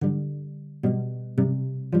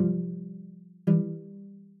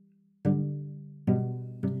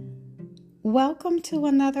Welcome to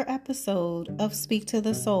another episode of Speak to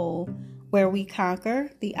the Soul, where we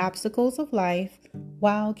conquer the obstacles of life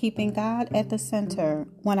while keeping God at the center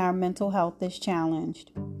when our mental health is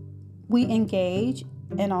challenged. We engage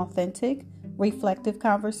in authentic, reflective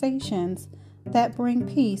conversations that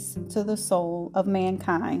bring peace to the soul of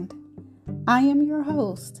mankind. I am your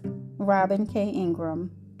host, Robin K.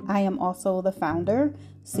 Ingram. I am also the founder,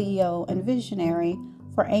 CEO, and visionary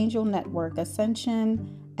for Angel Network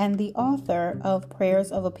Ascension and the author of Prayers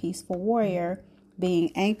of a Peaceful Warrior,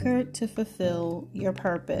 being anchored to fulfill your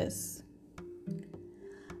purpose.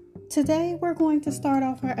 Today, we're going to start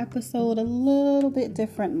off our episode a little bit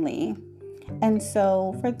differently. And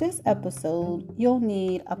so for this episode, you'll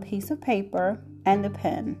need a piece of paper and a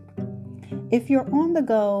pen. If you're on the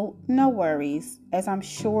go, no worries, as I'm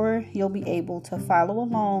sure you'll be able to follow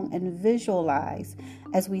along and visualize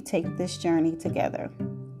as we take this journey together.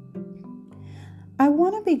 I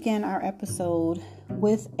want to begin our episode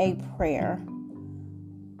with a prayer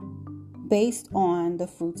based on the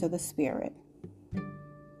fruits of the Spirit.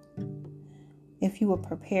 If you will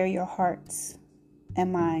prepare your hearts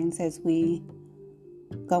and minds as we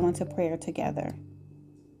go into prayer together.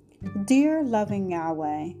 Dear loving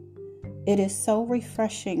Yahweh, it is so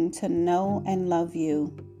refreshing to know and love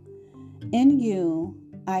you. In you,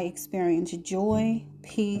 I experience joy,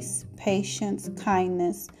 peace, patience,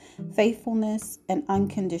 kindness, faithfulness, and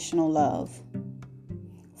unconditional love.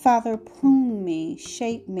 Father, prune me,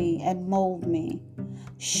 shape me, and mold me.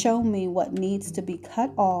 Show me what needs to be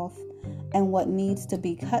cut off and what needs to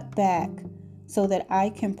be cut back so that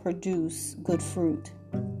I can produce good fruit.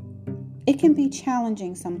 It can be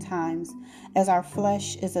challenging sometimes as our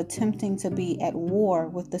flesh is attempting to be at war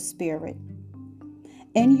with the Spirit.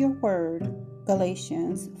 In your word,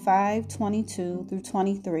 Galatians 5:22 through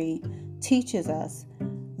 23 teaches us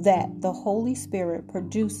that the Holy Spirit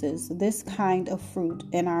produces this kind of fruit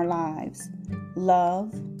in our lives: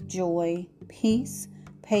 love, joy, peace,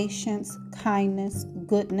 patience, kindness,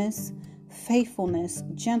 goodness, faithfulness,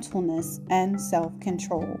 gentleness, and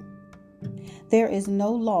self-control. There is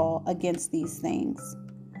no law against these things.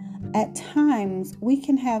 At times, we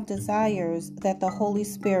can have desires that the Holy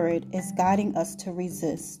Spirit is guiding us to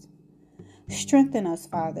resist. Strengthen us,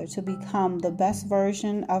 Father, to become the best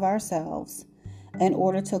version of ourselves in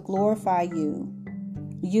order to glorify you.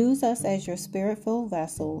 Use us as your spirit-filled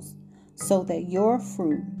vessels so that your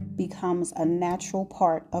fruit becomes a natural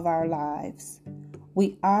part of our lives.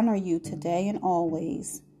 We honor you today and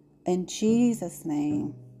always. In Jesus'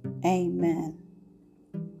 name, amen.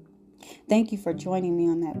 Thank you for joining me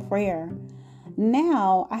on that prayer.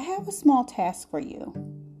 Now, I have a small task for you.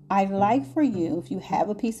 I'd like for you, if you have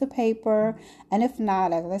a piece of paper, and if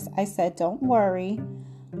not, as I said, don't worry,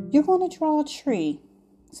 you're going to draw a tree.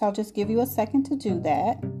 So I'll just give you a second to do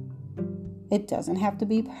that. It doesn't have to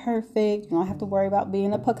be perfect. You don't have to worry about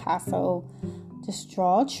being a Picasso. Just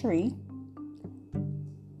draw a tree.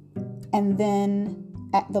 And then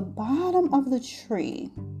at the bottom of the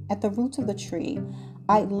tree, at the roots of the tree,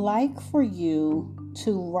 I'd like for you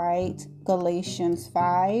to write Galatians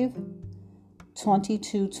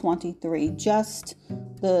 5:22-23, just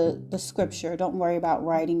the scripture. Don't worry about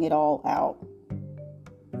writing it all out.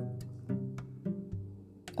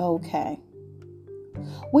 Okay.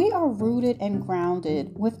 We are rooted and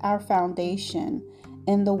grounded with our foundation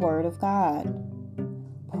in the Word of God.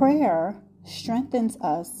 Prayer strengthens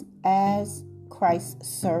us as Christ's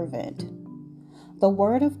servant. The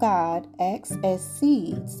Word of God acts as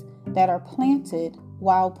seeds that are planted,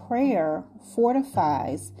 while prayer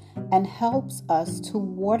fortifies and helps us to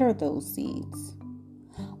water those seeds.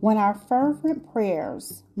 When our fervent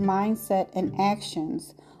prayers, mindset, and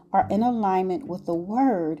actions are in alignment with the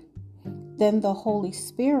Word, then the Holy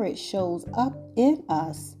Spirit shows up in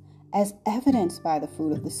us as evidenced by the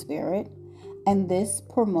fruit of the Spirit, and this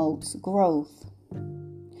promotes growth.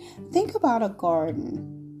 Think about a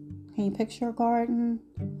garden. Can you picture a garden?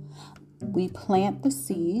 We plant the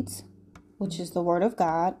seeds, which is the Word of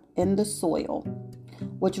God, in the soil,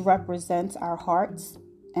 which represents our hearts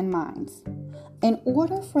and minds. In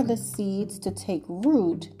order for the seeds to take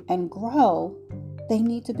root and grow, they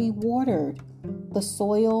need to be watered. The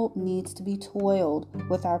soil needs to be toiled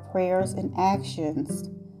with our prayers and actions.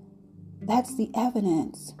 That's the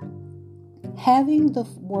evidence. Having the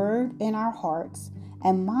Word in our hearts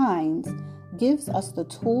and minds gives us the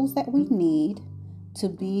tools that we need to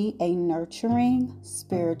be a nurturing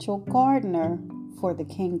spiritual gardener for the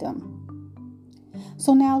kingdom.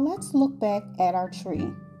 So now let's look back at our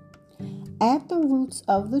tree. At the roots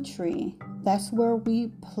of the tree, that's where we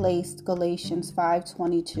placed Galatians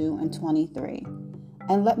 5:22 and 23.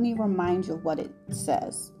 And let me remind you what it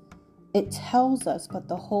says. It tells us, but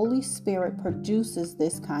the Holy Spirit produces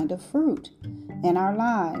this kind of fruit in our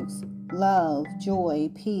lives: love, joy,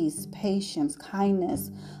 peace, patience,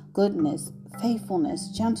 kindness, goodness, faithfulness,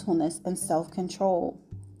 gentleness, and self-control.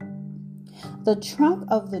 The trunk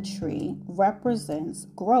of the tree represents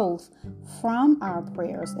growth from our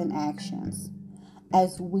prayers and actions.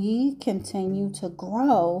 As we continue to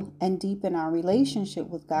grow and deepen our relationship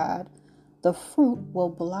with God, the fruit will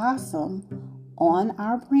blossom on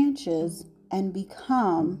our branches and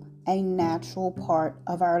become a natural part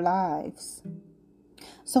of our lives.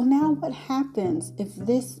 So now what happens if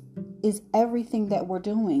this is everything that we're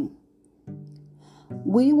doing?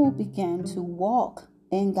 We will begin to walk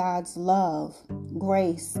in God's love,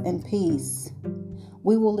 grace, and peace.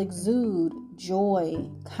 We will exude joy,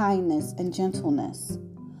 kindness, and gentleness.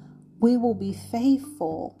 We will be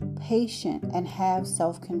faithful, patient, and have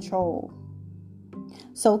self-control.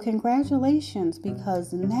 So congratulations,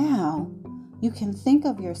 because now you can think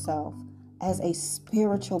of yourself as a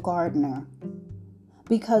spiritual gardener.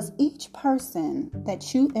 Because each person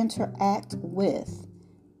that you interact with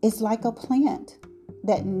is like a plant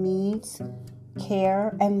that needs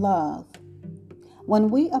care and love. When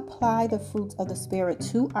we apply the fruits of the Spirit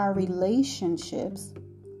to our relationships,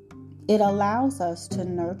 it allows us to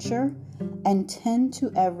nurture and tend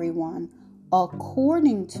to everyone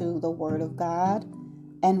according to the Word of God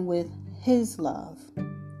and with His love.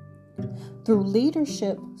 Through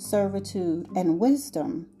leadership, servitude, and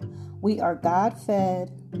wisdom, we are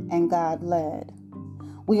God-fed and God-led.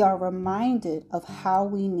 We are reminded of how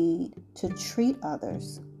we need to treat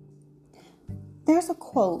others. There's a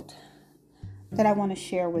quote that I want to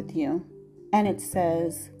share with you, and it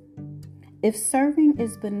says, "If serving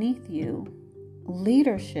is beneath you,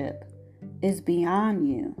 leadership is beyond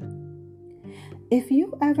you." If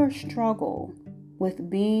you ever struggle with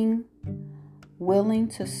being willing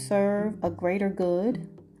to serve a greater good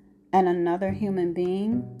and another human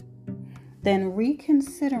being, then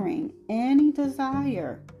reconsidering any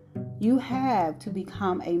desire you have to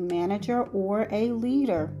become a manager or a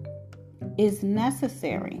leader is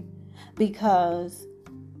necessary, because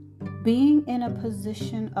being in a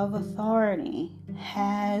position of authority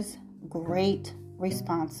has great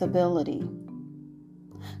responsibility.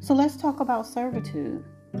 So let's talk about servitude.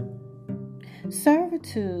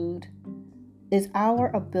 Servitude is our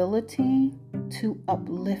ability to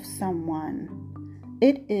uplift someone.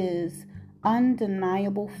 It is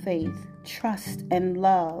undeniable faith, trust, and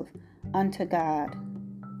love unto God.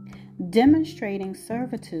 Demonstrating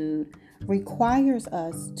servitude requires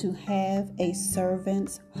us to have a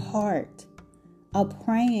servant's heart, a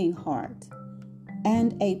praying heart,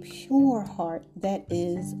 and a pure heart that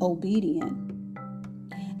is obedient.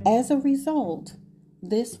 As a result,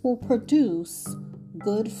 this will produce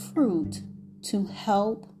good fruit to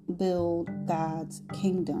help build God's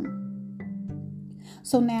kingdom.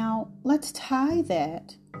 So now let's tie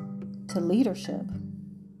that to leadership.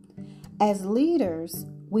 As leaders,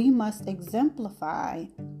 we must exemplify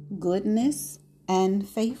goodness and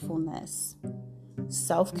faithfulness,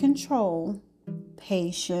 self-control,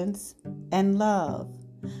 patience, and love.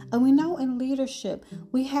 And we know in leadership,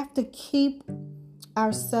 we have to keep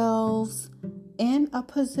ourselves in a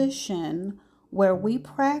position where we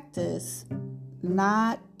practice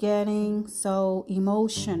not getting so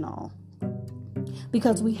emotional.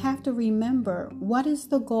 Because we have to remember, what is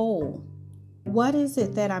the goal? What is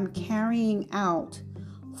it that I'm carrying out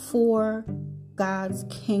for God's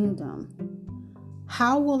kingdom?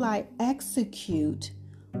 How will I execute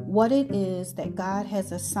what it is that God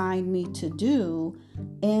has assigned me to do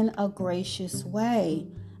in a gracious way?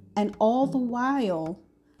 And all the while,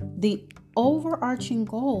 the overarching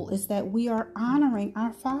goal is that we are honoring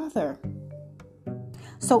our Father.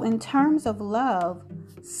 So in terms of love,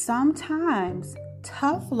 sometimes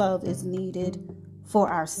tough love is needed for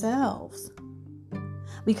ourselves,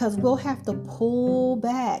 because we'll have to pull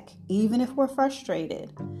back even if we're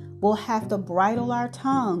frustrated. We'll have to bridle our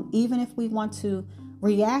tongue even if we want to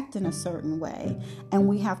react in a certain way. And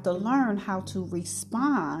we have to learn how to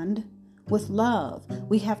respond with love.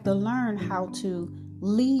 We have to learn how to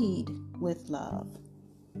lead with love.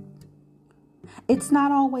 It's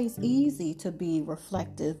not always easy to be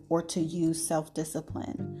reflective or to use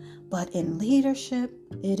self-discipline, but in leadership,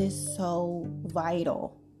 it is so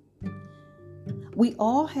vital. We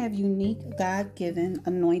all have unique God-given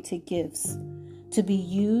anointed gifts to be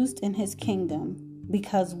used in His kingdom,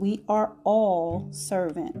 because we are all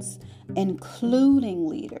servants, including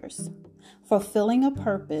leaders, fulfilling a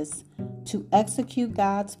purpose to execute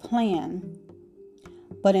God's plan.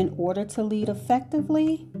 But in order to lead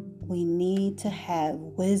effectively, we need to have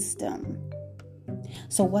wisdom.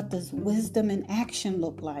 So what does wisdom in action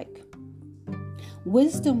look like?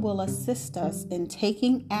 Wisdom will assist us in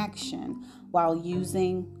taking action while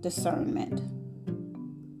using discernment.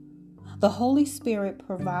 The Holy Spirit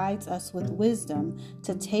provides us with wisdom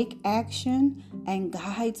to take action and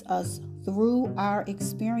guides us through our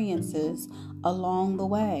experiences along the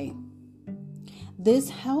way.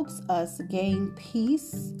 This helps us gain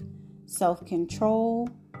peace, self-control,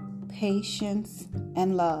 patience,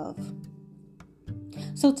 and love.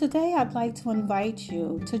 So today I'd like to invite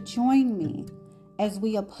you to join me as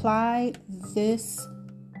we apply this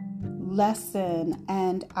lesson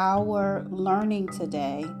and our learning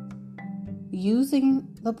today, using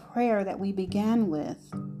the prayer that we began with,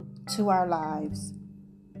 to our lives.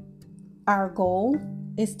 Our goal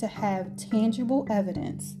is to have tangible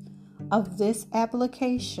evidence of this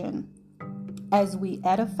application as we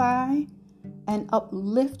edify and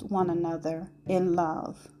uplift one another in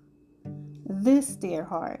love. This, dear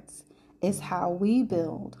hearts, is how we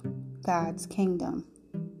build God's kingdom.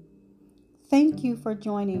 Thank you for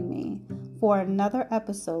joining me for another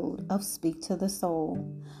episode of Speak to the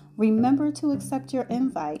Soul. Remember to accept your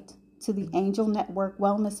invite to the Angel Network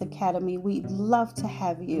Wellness Academy. We'd love to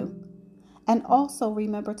have you. And also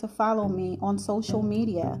remember to follow me on social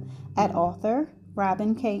media at author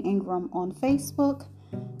Robin K. Ingram on Facebook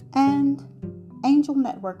and Angel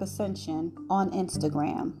Network Ascension on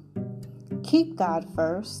Instagram. Keep God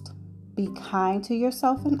first, be kind to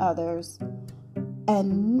yourself and others,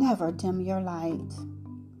 and never dim your light.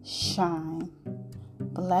 Shine.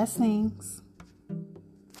 Blessings.